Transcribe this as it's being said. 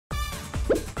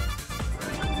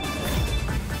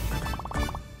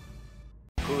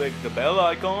click the bell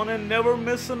icon and never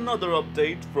miss another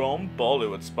update from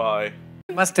Bollywood Spy.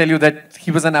 I must tell you that he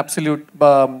was an absolute.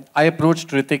 I approached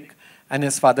Hrithik and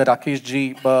his father Rakesh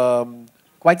ji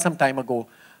quite some time ago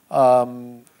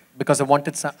because I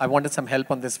wanted some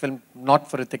help on this film, not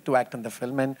for Hrithik to act in the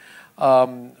film, and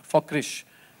for Krish.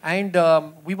 And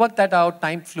we worked that out.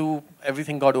 Time flew,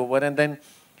 everything got over, and then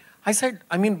I said,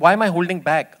 I mean, why am I holding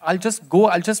back? I'll just go.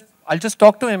 I'll just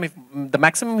talk to him. If the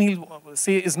maximum he'll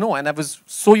say is no, and I was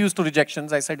so used to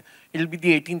rejections, I said it'll be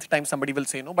the 18th time somebody will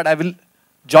say no, but I will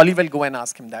jolly well go and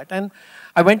ask him that. And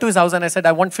I went to his house and I said,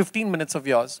 I want 15 minutes of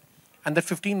yours. And that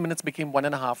 15 minutes became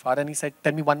 1.5 hours. And he said,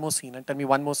 tell me one more scene, and tell me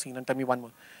one more scene, and tell me one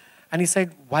more. And he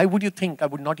said, why would you think I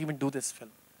would not even do this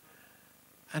film?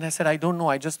 And I said, I don't know.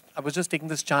 I was just taking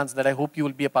this chance that I hope you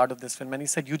will be a part of this film. And he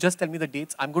said, you just tell me the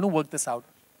dates. I'm going to work this out.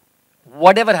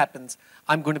 Whatever happens,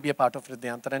 I'm going to be a part of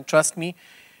Hrudayantar. And trust me,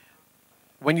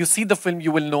 when you see the film,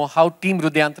 you will know how Team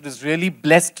Hrudayantar is really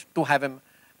blessed to have him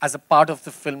as a part of the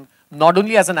film. Not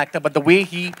only as an actor, but the way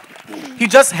he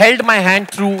just held my hand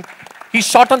through. He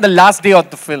shot on the last day of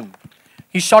the film.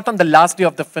 He shot on the last day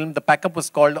of the film. The packup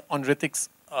was called on Hrithik's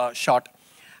shot.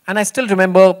 And I still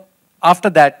remember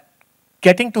after that,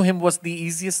 getting to him was the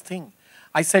easiest thing.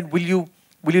 I said, will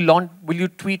you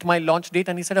tweet my launch date?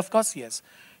 And he said, of course, yes.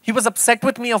 He was upset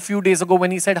with me a few days ago when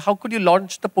he said, how could you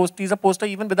launch the teaser poster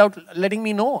even without letting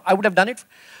me know? I would have done it.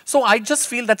 So I just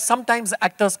feel that sometimes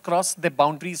actors cross their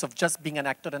boundaries of just being an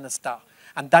actor and a star.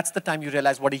 And that's the time you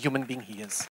realize what a human being he is.